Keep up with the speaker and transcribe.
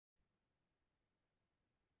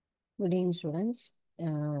Good evening students.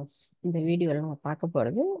 இந்த வீடியோவில் நம்ம பார்க்க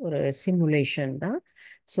போகிறது ஒரு சிமுலேஷன் தான்.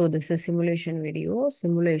 So this is simulation video.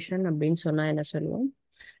 Simulation அப்படின்னு சொன்னால் என்ன சொல்லுவோம்?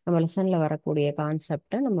 நம்ம லெசனில் வரக்கூடிய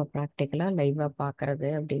கான்செப்டை நம்ம ப்ராக்டிக்கலாக லைவாக பார்க்குறது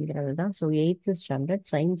அப்படிங்கிறது தான். ஸோ 8th ஸ்டாண்டர்ட்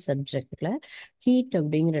சயின்ஸ் சப்ஜெக்டில் ஹீட்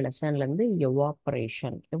அப்படிங்கிற லெசன்லேருந்து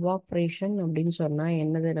எவாப்ரேஷன் அப்படின்னு சொன்னால்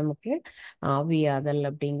என்னது? நமக்கு ஆவியாதல்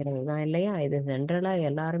அப்படிங்கிறது தான் இல்லையா? இது ஜென்ரலாக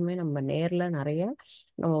எல்லாருமே நம்ம நேரில் நிறைய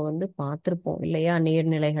நம்ம பார்த்துருப்போம் இல்லையா?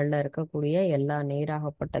 நீர்நிலைகள்ல இருக்கக்கூடிய எல்லா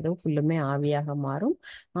நீராகப்பட்டதும் ஃபுல்லுமே ஆவியாக மாறும்.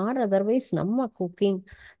 ஆர் அதர்வைஸ் நம்ம குக்கிங்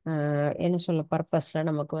என்ன சொல்ல பர்பஸ்ல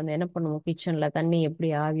நமக்கு என்ன பண்ணுவோம்? கிச்சன்ல தண்ணி எப்படி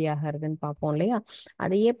ஆவியாகிறதுன்னு பார்ப்போம் இல்லையா?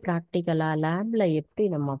 அதையே ப்ராக்டிக்கலா லேப்ல எப்படி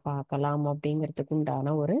நம்ம பார்க்கலாம் அப்படிங்கிறதுக்கு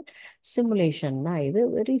உண்டான ஒரு சிமுலேஷன் தான் இது.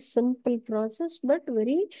 Very simple process but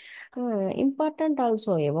very important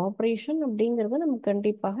also. Evaporation அப்படிங்கிறது நமக்கு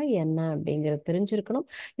கண்டிப்பாக என்ன அப்படிங்கிறது தெரிஞ்சிருக்கணும்.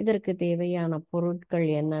 இதற்கு தேவையான பொருட்கள்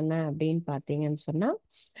என்னென்ன அப்படின்னு பார்த்தீங்கன்னு சொன்னா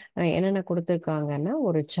என்னென்ன கொடுத்துருக்காங்கன்னா,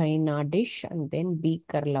 ஒரு China dish and then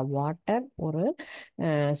பீக்கர்ல water, ஒரு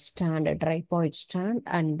ஸ்டாண்ட், ட்ரைபாய்ட் ஸ்டாண்ட்,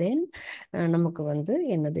 அண்ட் தென் நமக்கு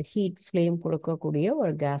என்னது ஹீட் ஃப்ளேம் கொடுக்கக்கூடிய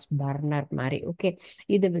ஒரு கேஸ் பர்னர் மாதிரி. ஓகே,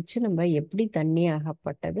 இதை வச்சு நம்ம எப்படி தண்ணி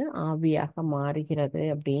ஆகப்பட்டது ஆவியாக மாறுகிறது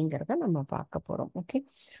அப்படிங்கிறத நம்ம பார்க்க போறோம். ஓகே,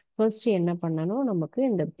 ஃபர்ஸ்ட் என்ன பண்ணணும்? நமக்கு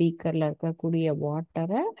இந்த பீக்கர்ல இருக்கக்கூடிய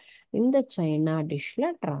வாட்டரை இந்த சைனா டிஷ்ல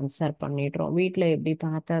ட்ரான்ஸ்ஃபர் பண்ணிடுறோம். வீட்டில் எப்படி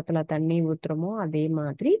பாத்திரத்துல தண்ணி ஊத்துறோமோ அதே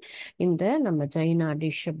மாதிரி இந்த நம்ம சைனா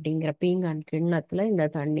டிஷ் அப்படிங்கிற பீங்கான் கிண்ணத்துல இந்த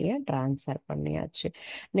தண்ணியை ட்ரான்ஸ்ஃபர் பண்ணியாச்சு.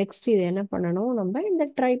 நெக்ஸ்ட் இது என்ன பண்ணணும்? நம்ம இந்த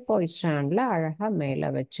ட்ரைபாய் ஸ்டாண்ட்ல அழகா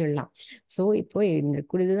மேல வச்சிடலாம். ஸோ இப்போ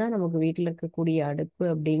இதுதான் நமக்கு வீட்டில் இருக்கக்கூடிய அடுப்பு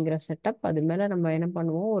அப்படிங்கிற செட்டப். அது மேல நம்ம என்ன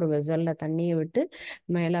பண்ணுவோம்? ஒரு வெசல்ல தண்ணியை விட்டு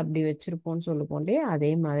மேல அப்படி வச்சிருப்போம்னு சொல்லுவோம் இல்லையா?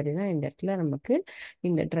 அதே மாதிரி தான் இந்த இடத்துல நமக்கு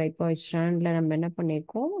இந்த ட்ரைபாய் ஸ்டாண்ட்ல நம்ம என்ன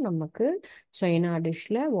பண்ணிருக்கோம்? நமக்கு சைனா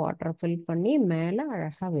டிஷ்ல வாட்டர் ஃபில் பண்ணி மேல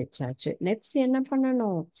அழகா வச்சாச்சு. நெக்ஸ்ட் என்ன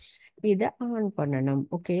பண்ணணும்? இதை ஆன் பண்ணணும்.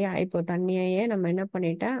 ஓகே, இப்போ தண்ணியையே நம்ம என்ன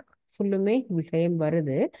பண்ணிட்டேன்? ஃபுல்லுமே ஃப்ளேம்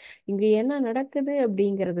வருது. இங்க என்ன நடக்குது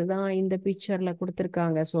அப்படிங்கிறது தான் இந்த பிக்சர்ல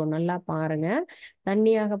கொடுத்துருக்காங்க. ஸோ நல்லா பாருங்க.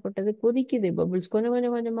 தண்ணியாகப்பட்டது கொதிக்குது. பபிள்ஸ் கொஞ்சம்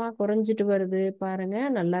கொஞ்சம் கொஞ்சமா குறைஞ்சிட்டு வருது. பாருங்க,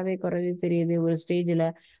 நல்லாவே குறைஞ்சி தெரியுது. ஒரு ஸ்டேஜ்ல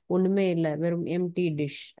ஒண்ணுமே இல்லை, வெறும் எம்டி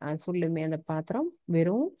டிஷ். அது ஃபுல்லுமே அந்த பாத்திரம்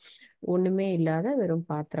வெறும் ஒண்ணுமே இல்லாத வெறும்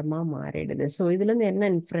பாத்திரமா மாறிடுது. ஸோ இதுல இருந்து என்ன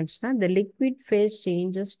இன்ஃபரன்ஸ்னா, the liquid phase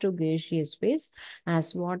changes to gaseous phase as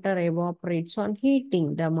water evaporates on heating.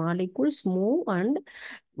 The molecules move and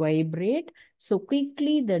vibrate so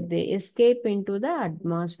quickly that they escape into the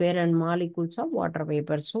atmosphere and molecules of water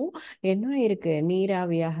vapor. So என்ன இருக்கு?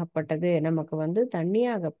 நீராவியாகப்பட்டது நமக்கு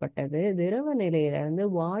தண்ணியாகப்பட்டது திரவ நிலையிலிருந்து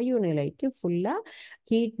வாயு நிலைக்கு ஃபுல்லா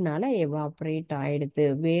ஹீட்னால evaporate ஆயிடுது.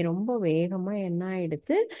 ரொம்ப வேகமா என்ன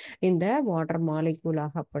ஆயிடுது? இந்த வாட்டர் மாலிகூல்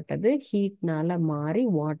ஆகப்பட்டது ஹீட்னால மாறி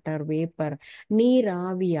வாட்டர் வேப்பர்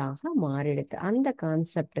நீராவியாக மாறிடுது. அந்த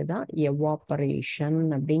கான்செப்ட் தான் எவாப்பரேஷன்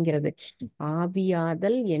அப்படிங்கிறது.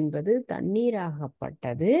 ஆவியாதல் என்பது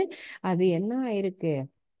தண்ணீராகப்பட்டது. அது என்ன ஆயிருக்கு?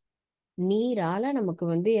 நீரால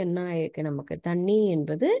நமக்கு என்ன ஆயிருக்கு? நமக்கு தண்ணி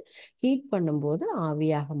என்பது ஹீட் பண்ணும்போது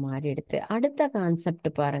ஆவியாக மாறிடுது. அடுத்த கான்செப்ட்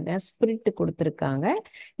பாருங்க, ஸ்பிரிட் கொடுத்துருக்காங்க.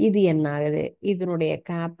 இது என்ன ஆகுது? இதனுடைய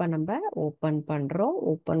கேப்பை நம்ம ஓப்பன் பண்றோம்.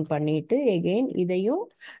 ஓப்பன் பண்ணிட்டு எகெயின் இதையும்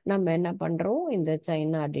நம்ம என்ன பண்றோம்? இந்த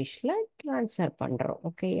சைனா டிஷ்ல ட்ரான்ஸ்ஃபர் பண்றோம்.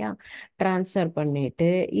 ஓகேயா? ட்ரான்ஸ்ஃபர்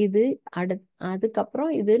பண்ணிட்டு இது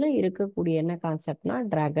அதுக்கப்புறம் இதுல இருக்கக்கூடிய என்ன கான்செப்ட்னா,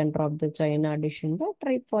 டிராகன் ட்ராப் த சைனா டிஷ் இந்த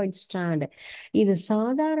ட்ரைபாய்ட் ஸ்டாண்ட். இது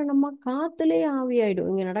சாதாரணமா காத்துலயே ஆவியாயிடும்.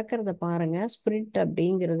 இங்க நடக்கிறத பாருங்க. ஸ்பிரிட்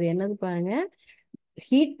அப்படிங்கிறது என்னது பாருங்க,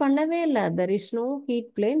 ஹீட் பண்ணவே இல்லை. There is no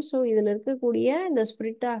heat flame. So இதுல இருக்கக்கூடிய இந்த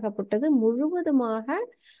ஸ்பிரிட் ஆகப்பட்டது முழுவதுமாக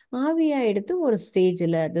ஆவியாயிடுத்து ஒரு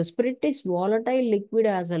ஸ்டேஜில். The spirit is volatile liquid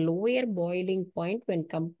as a lower boiling point when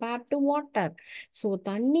compared to water. So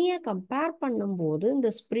தண்ணியை கம்பேர் பண்ணும்போது இந்த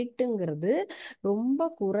ஸ்பிரிட்டுங்கிறது ரொம்ப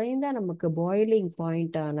குறைந்த நமக்கு பாயிலிங்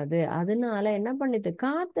பாயிண்ட் ஆனது. அதனால என்ன பண்ணுது?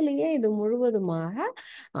 காத்துலயே இது முழுவதுமாக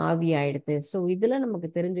ஆவியாயிடுது. ஸோ இதுல நமக்கு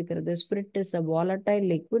தெரிஞ்சுக்கிறது, spirit is a volatile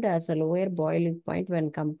liquid as a lower boiling point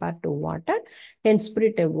when compared to water. Then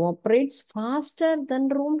spirit evaporates faster than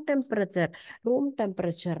room temperature. Room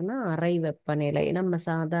டெம்பரேச்சர்னா அறை வெப்பநிலை. நம்ம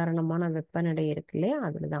சாதாரணமான வெப்பநிலை இருக்கு இல்லையா?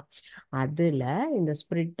 அதுலதான். அதுல இந்த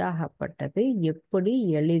ஸ்பிரிட் ஆகப்பட்டது எப்படி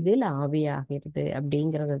எளிதில் ஆவியாகிறது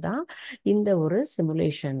அப்படிங்கிறது தான் இந்த ஒரு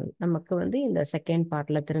சிமுலேஷன். நமக்கு இந்த செகண்ட்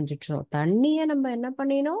பார்ட்ல தெரிஞ்சிட்டோம். தண்ணியை நம்ம என்ன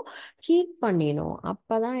பண்ணினோம்? ஹீட் பண்ணினோம்.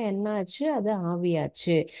 அப்பதான் என்ன ஆச்சு? அது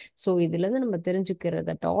ஆவியாச்சு. ஸோ இதுல இருந்து நம்ம தெரிஞ்சுக்கிறது,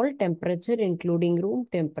 at all temperature including room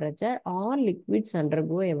temperature all liquids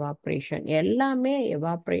undergo evaporation. எல்லாமே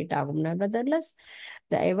evaporate ஆகும். Nevertheless,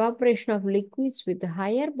 the evaporation of liquids with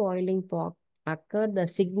higher boiling occur the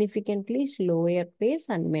significantly slower pace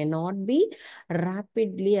and may not be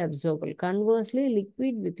rapidly absorbable. Conversely,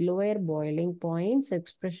 liquid with lower boiling points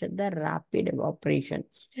express the rapid evaporation.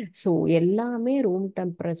 So எல்லாமே room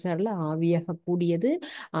டெம்பரேச்சரில் ஆவியாகக்கூடியது.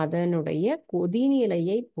 அதனுடைய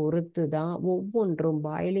கொதிநிலையை பொறுத்து தான் ஒவ்வொன்றும்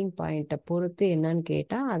boiling பாயிண்ட்டை பொறுத்து என்னன்னு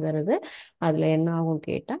கேட்டால் அதில் என்ன ஆகும்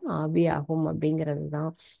கேட்டால் ஆவியாகும் அப்படிங்கிறது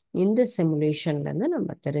தான் இந்த சிமுலேஷன்லேருந்து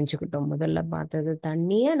நம்ம தெரிஞ்சுக்கிட்டோம். முதல்ல பார்த்தது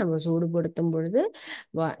தண்ணியை நம்ம சூடுபடுத்தும் பொழுது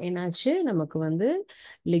என்னாச்சு, நமக்கு வந்து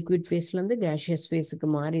லிக்விட் ஃபேஸ்லேருந்து கேஷியஸ் ஃபேஸுக்கு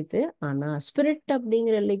மாறிது. ஆனால் ஸ்பிரிட்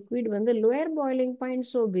அப்படிங்கிற லிக்விட் வந்து lower boiling point,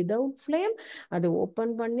 so without flame அது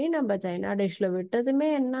ஓப்பன் பண்ணி நம்ம சைனா டிஷ்ல விட்டதுமே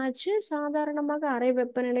என்னாச்சு, சாதாரணமாக அறை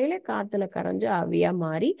வெப்பநிலையில காத்துல கரைஞ்சு ஆவியா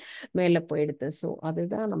மாறி மேலே போயிடுது. ஸோ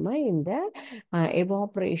அதுதான் நம்ம இந்த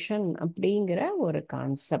எவாப்ரேஷன் அப்படிங்கிற ஒரு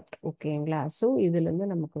கான்செப்ட். ஓகேங்களா? ஸோ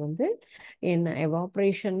இதுலேருந்து நமக்கு வந்து என்ன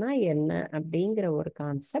எவாப்ரேஷன்னா என்ன அப்படிங்கிற ஒரு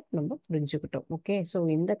கான்செப்ட் நம்ம புரிஞ்சுக்கிட்டோம். ஓகே, ஸோ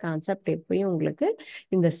இந்த கான்செப்ட் எப்பயும் உங்களுக்கு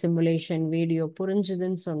இந்த சிமுலேஷன் வீடியோ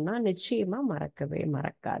புரிஞ்சுதுன்னு சொன்னா நிச்சயமா மறக்கவே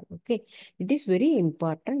மறக்காது. Okay, it is very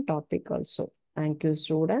important topic also. Thank you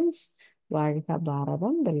students. வாழ்க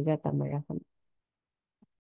பாரதம், வெல்க தமிழகம்.